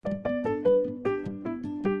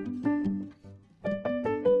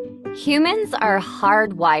Humans are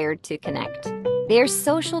hardwired to connect. They are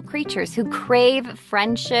social creatures who crave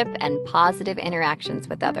friendship and positive interactions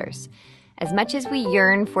with others. As much as we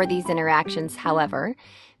yearn for these interactions, however,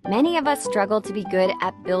 many of us struggle to be good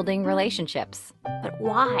at building relationships. But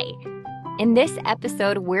why? In this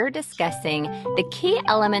episode, we're discussing the key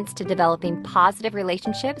elements to developing positive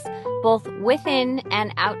relationships, both within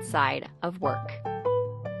and outside of work.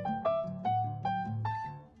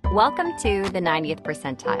 Welcome to The 90th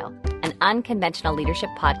Percentile, an unconventional leadership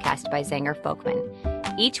podcast by Zenger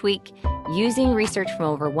Folkman. Each week, using research from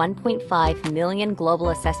over 1.5 million global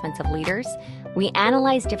assessments of leaders, we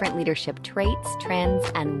analyze different leadership traits, trends,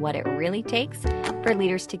 and what it really takes for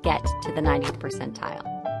leaders to get to the 90th percentile.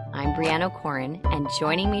 I'm Brianna O'Corin, and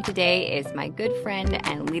joining me today is my good friend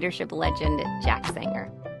and leadership legend, Jack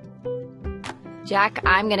Zenger. Jack,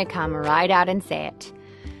 I'm going to come right out and say it.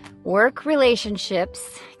 Work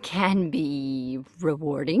relationships can be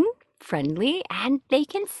rewarding, friendly, and they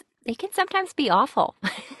can sometimes be awful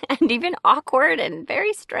and even awkward and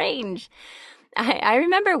very strange. I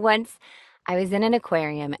remember once I was in an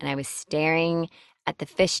aquarium and I was staring at the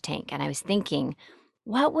fish tank and I was thinking,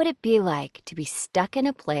 what would it be like to be stuck in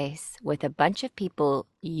a place with a bunch of people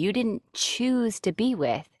you didn't choose to be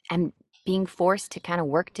with and being forced to kind of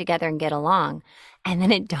work together and get along? And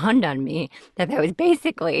then it dawned on me that was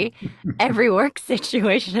basically every work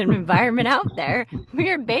situation and environment out there.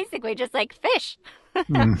 We are basically just like fish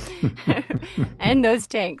and those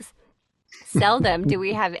tanks. Seldom do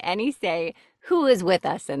we have any say who is with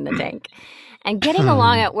us in the tank. And getting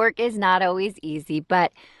along at work is not always easy,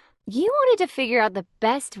 but you wanted to figure out the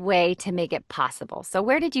best way to make it possible. So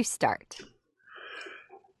where did you start?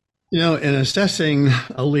 In assessing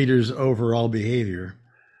a leader's overall behavior,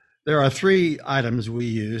 there are three items we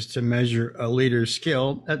use to measure a leader's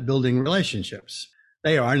skill at building relationships.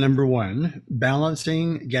 They are, number one,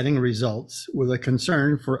 balancing getting results with a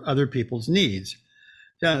concern for other people's needs.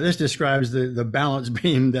 Now, this describes the balance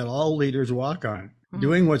beam that all leaders walk on,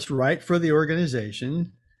 doing what's right for the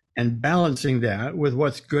organization and balancing that with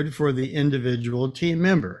what's good for the individual team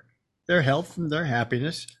member, their health, their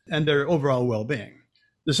happiness, and their overall well-being.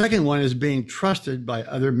 The second one is being trusted by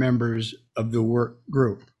other members of the work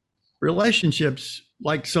group. Relationships,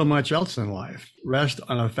 like so much else in life, rest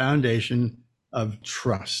on a foundation of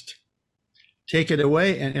trust. Take it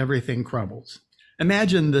away and everything crumbles.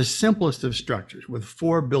 Imagine the simplest of structures with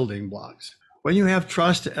 4 building blocks. When you have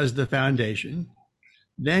trust as the foundation,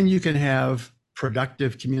 then you can have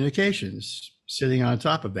productive communications sitting on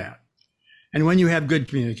top of that. And when you have good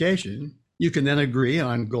communication, you can then agree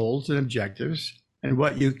on goals and objectives. And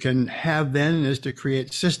what you can have then is to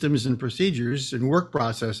create systems and procedures and work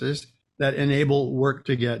processes that enable work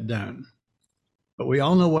to get done. But we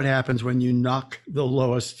all know what happens when you knock the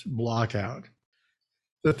lowest block out.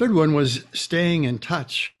 The third one was staying in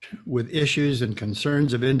touch with issues and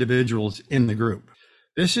concerns of individuals in the group.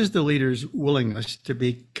 This is the leader's willingness to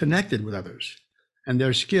be connected with others and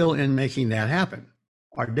their skill in making that happen.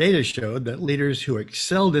 Our data showed that leaders who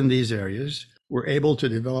excelled in these areas were able to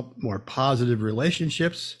develop more positive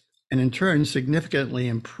relationships and in turn significantly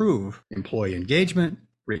improve employee engagement,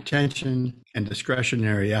 retention, and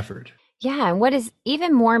discretionary effort. Yeah, and what is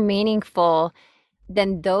even more meaningful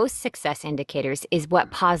than those success indicators is what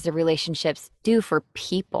positive relationships do for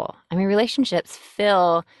people. I mean, relationships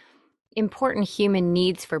fill important human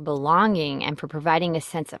needs for belonging and for providing a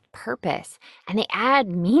sense of purpose, and they add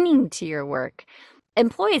meaning to your work.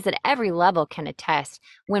 Employees at every level can attest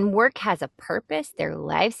when work has a purpose, their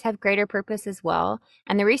lives have greater purpose as well.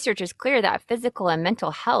 And the research is clear that physical and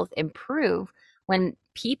mental health improve when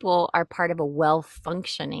people are part of a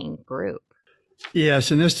well-functioning group.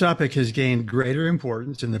 Yes, and this topic has gained greater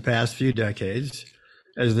importance in the past few decades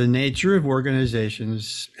as the nature of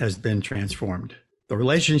organizations has been transformed. The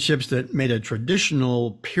relationships that made a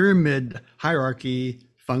traditional pyramid hierarchy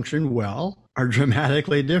function well are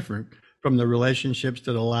dramatically different from the relationships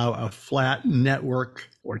that allow a flat network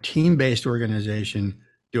or team-based organization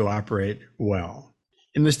to operate well.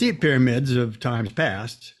 In the steep pyramids of times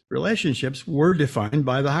past, relationships were defined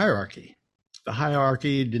by the hierarchy. The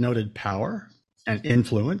hierarchy denoted power and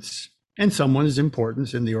influence and someone's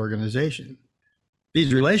importance in the organization.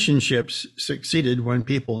 These relationships succeeded when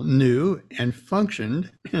people knew and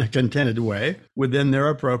functioned in a contented way within their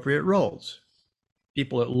appropriate roles.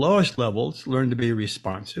 People at lowest levels learn to be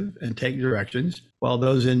responsive and take directions, while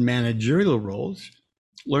those in managerial roles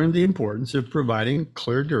learn the importance of providing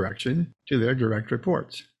clear direction to their direct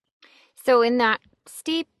reports. So in that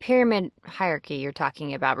steep pyramid hierarchy you're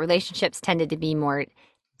talking about, relationships tended to be more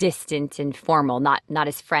distant and formal, not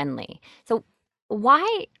as friendly. So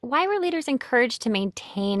Why were leaders encouraged to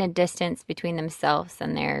maintain a distance between themselves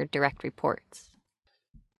and their direct reports?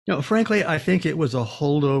 Frankly, I think it was a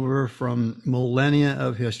holdover from millennia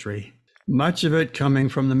of history, much of it coming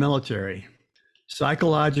from the military.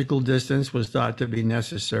 Psychological distance was thought to be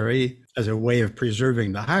necessary as a way of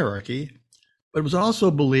preserving the hierarchy, but it was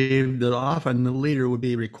also believed that often the leader would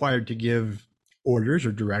be required to give orders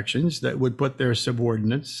or directions that would put their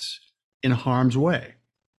subordinates in harm's way.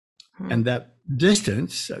 And that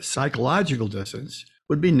distance, that psychological distance,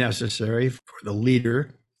 would be necessary for the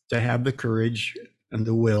leader to have the courage and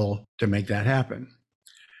the will to make that happen.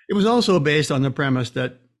 It was also based on the premise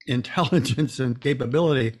that intelligence and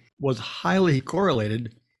capability was highly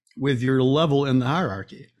correlated with your level in the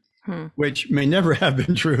hierarchy, which may never have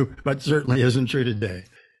been true, but certainly isn't true today.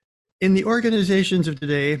 In the organizations of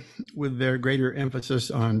today, with their greater emphasis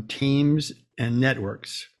on teams and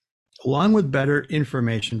networks, along with better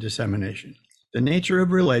information dissemination, the nature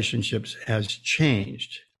of relationships has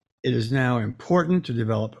changed. It is now important to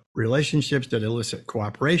develop relationships that elicit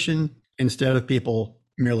cooperation instead of people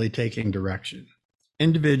merely taking direction.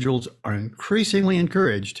 Individuals are increasingly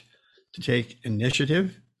encouraged to take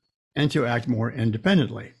initiative and to act more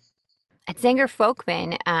independently. At Zenger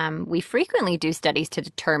Folkman, we frequently do studies to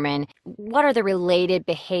determine what are the related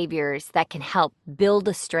behaviors that can help build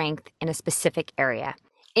a strength in a specific area.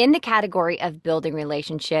 In the category of building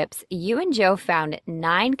relationships, you and Joe found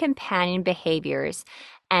 9 companion behaviors,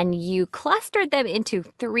 and you clustered them into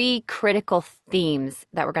 3 critical themes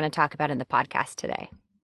that we're going to talk about in the podcast today.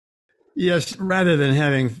 Yes, rather than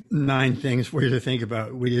having 9 things for you to think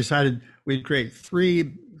about, we decided we'd create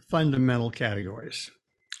 3 fundamental categories.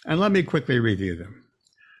 And let me quickly review them.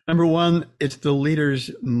 Number 1, it's the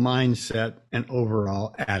leader's mindset and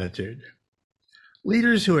overall attitude.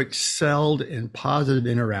 Leaders who excelled in positive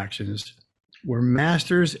interactions were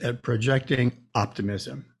masters at projecting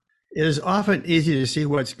optimism. It is often easy to see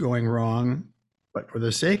what's going wrong, but for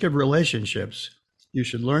the sake of relationships, you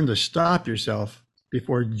should learn to stop yourself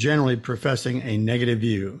before generally professing a negative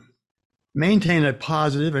view. Maintain a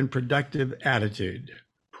positive and productive attitude.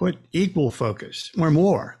 Put equal focus or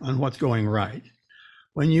more on what's going right.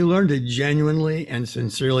 When you learn to genuinely and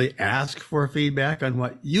sincerely ask for feedback on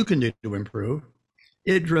what you can do to improve,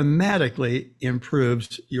 it dramatically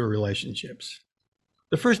improves your relationships.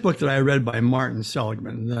 The first book that I read by Martin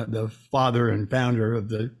Seligman, the father and founder of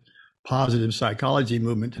the positive psychology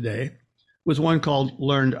movement today, was one called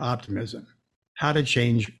Learned Optimism: How to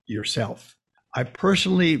Change Yourself. I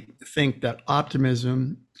personally think that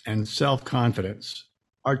optimism and self-confidence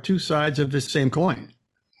are 2 sides of the same coin.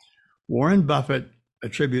 Warren Buffett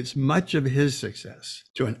attributes much of his success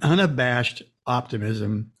to an unabashed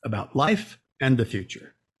optimism about life and the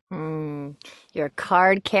future. You're a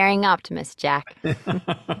card-carrying optimist, Jack.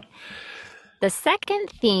 The second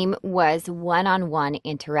theme was one-on-one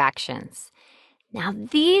interactions. Now,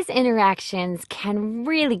 these interactions can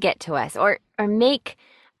really get to us or make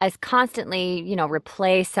us constantly,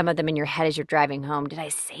 replay some of them in your head as you're driving home. Did I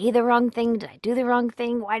say the wrong thing? Did I do the wrong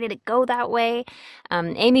thing? Why did it go that way?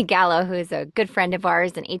 Amy Gallo, who is a good friend of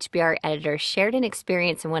ours and HBR editor, shared an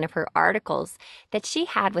experience in one of her articles that she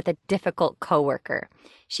had with a difficult coworker.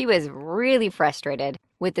 She was really frustrated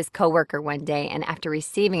with this coworker one day, and after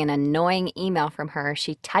receiving an annoying email from her,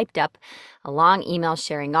 she typed up a long email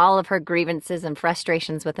sharing all of her grievances and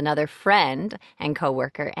frustrations with another friend and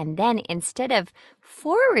coworker. And then instead of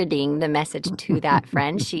forwarding the message to that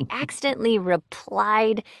friend, she accidentally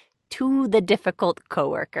replied to the difficult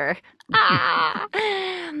coworker.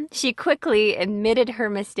 She quickly admitted her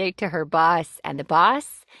mistake to her boss, and the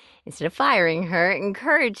boss, instead of firing her,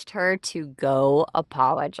 encouraged her to go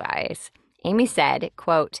apologize. Amy said,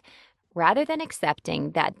 quote, "Rather than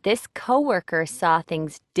accepting that this coworker saw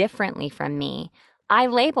things differently from me, I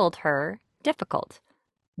labeled her difficult.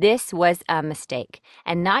 This was a mistake,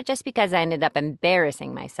 and not just because I ended up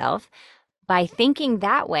embarrassing myself. By thinking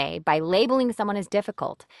that way, by labeling someone as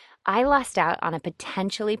difficult, I lost out on a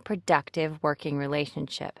potentially productive working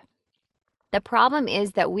relationship." The problem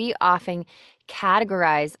is that we often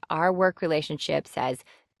categorize our work relationships as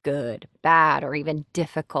good, bad, or even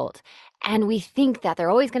difficult, and we think that they're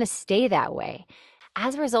always going to stay that way.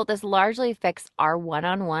 As a result, this largely affects our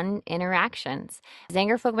one-on-one interactions.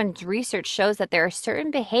 Zenger Folkman's research shows that there are certain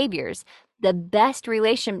behaviors the best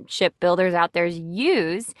relationship builders out there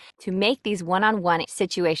use to make these one-on-one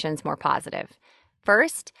situations more positive.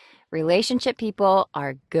 First, relationship people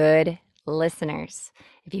are good listeners.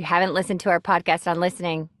 If you haven't listened to our podcast on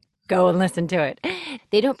listening, go and listen to it.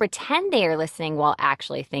 They don't pretend they are listening while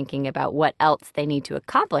actually thinking about what else they need to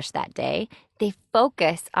accomplish that day. They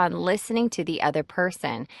focus on listening to the other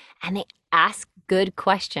person, and they ask good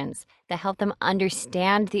questions that help them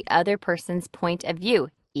understand the other person's point of view,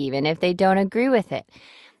 even if they don't agree with it.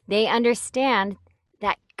 They understand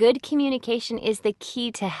that good communication is the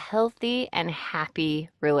key to healthy and happy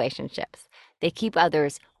relationships. They keep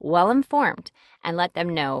others well informed and let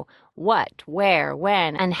them know what, where,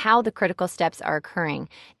 when, and how the critical steps are occurring.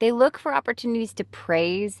 They look for opportunities to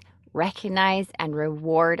praise, recognize, and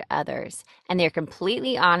reward others. And they're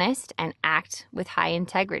completely honest and act with high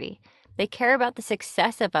integrity. They care about the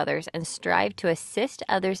success of others and strive to assist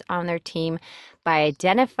others on their team by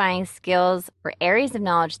identifying skills or areas of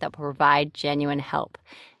knowledge that will provide genuine help.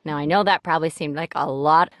 Now, I know that probably seemed like a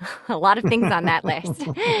lot of things on that list.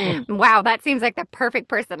 Wow, that seems like the perfect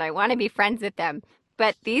person. I want to be friends with them.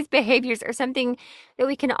 But these behaviors are something that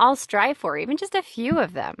we can all strive for, even just a few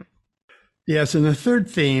of them. Yes, and the third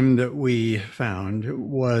theme that we found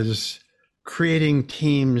was creating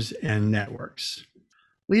teams and networks.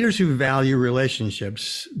 Leaders who value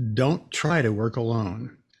relationships don't try to work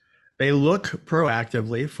alone. They look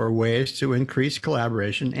proactively for ways to increase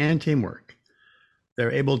collaboration and teamwork.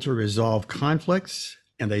 They're able to resolve conflicts,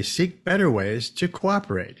 and they seek better ways to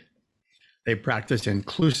cooperate. They practice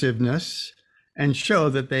inclusiveness and show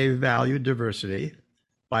that they value diversity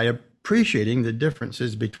by appreciating the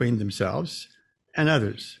differences between themselves and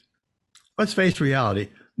others. Let's face reality.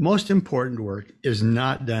 Most important work is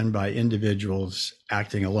not done by individuals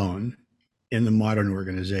acting alone in the modern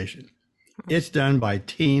organization. It's done by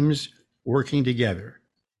teams working together.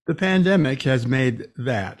 The pandemic has made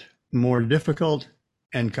that more difficult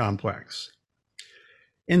and complex.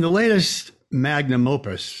 In the latest magnum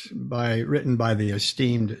opus written by the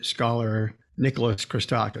esteemed scholar Nicholas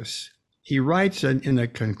Christakis, he writes in the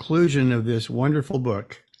conclusion of this wonderful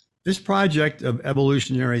book, this project of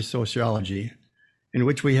evolutionary sociology in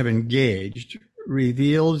which we have engaged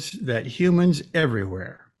reveals that humans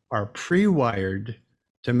everywhere are pre-wired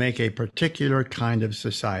to make a particular kind of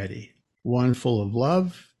society, one full of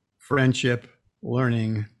love, friendship,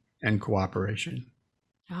 learning, and cooperation.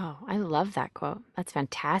 Oh, I love that quote. That's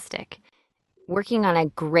fantastic. Working on a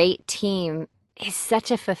great team is such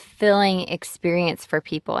a fulfilling experience for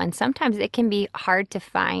people, and sometimes it can be hard to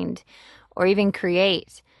find or even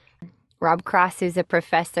create. Rob Cross, who's a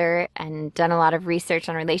professor and done a lot of research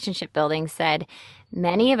on relationship building, said,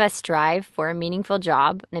 many of us strive for a meaningful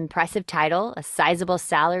job, an impressive title, a sizable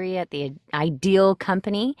salary at the ideal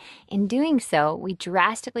company. In doing so, we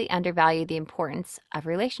drastically undervalue the importance of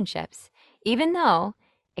relationships, even though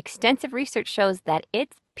extensive research shows that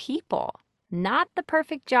it's people, not the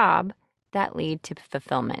perfect job, that lead to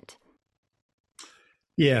fulfillment.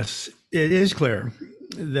 Yes, it is clear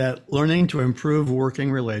that learning to improve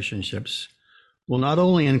working relationships will not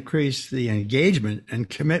only increase the engagement and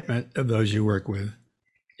commitment of those you work with,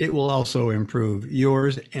 it will also improve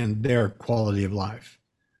yours and their quality of life.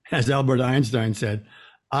 As Albert Einstein said,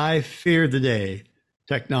 I fear the day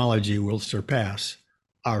technology will surpass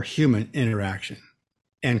our human interaction.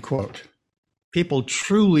 End quote. People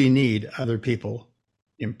truly need other people.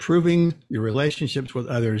 Improving your relationships with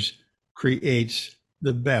others creates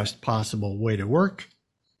the best possible way to work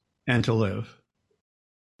and to live.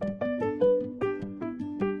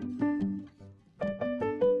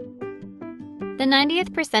 The 90th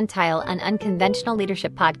Percentile, an Unconventional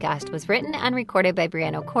Leadership podcast, was written and recorded by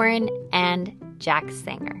Brianne O'Corin and Jack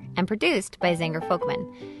Sanger, and produced by Zenger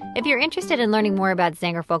Folkman. If you're interested in learning more about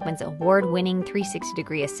Zenger Folkman's award-winning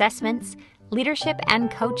 360-degree assessments, leadership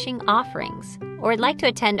and coaching offerings, or would like to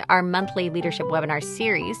attend our monthly leadership webinar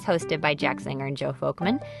series hosted by Jack Sanger and Joe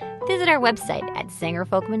Folkman, visit our website at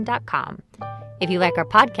zengerfolkman.com. If you like our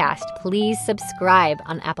podcast, please subscribe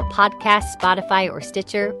on Apple Podcasts, Spotify, or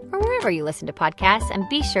Stitcher, or wherever you listen to podcasts, and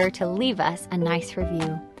be sure to leave us a nice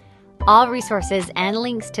review. All resources and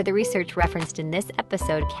links to the research referenced in this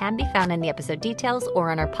episode can be found in the episode details or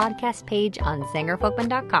on our podcast page on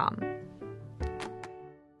zengerfolkman.com.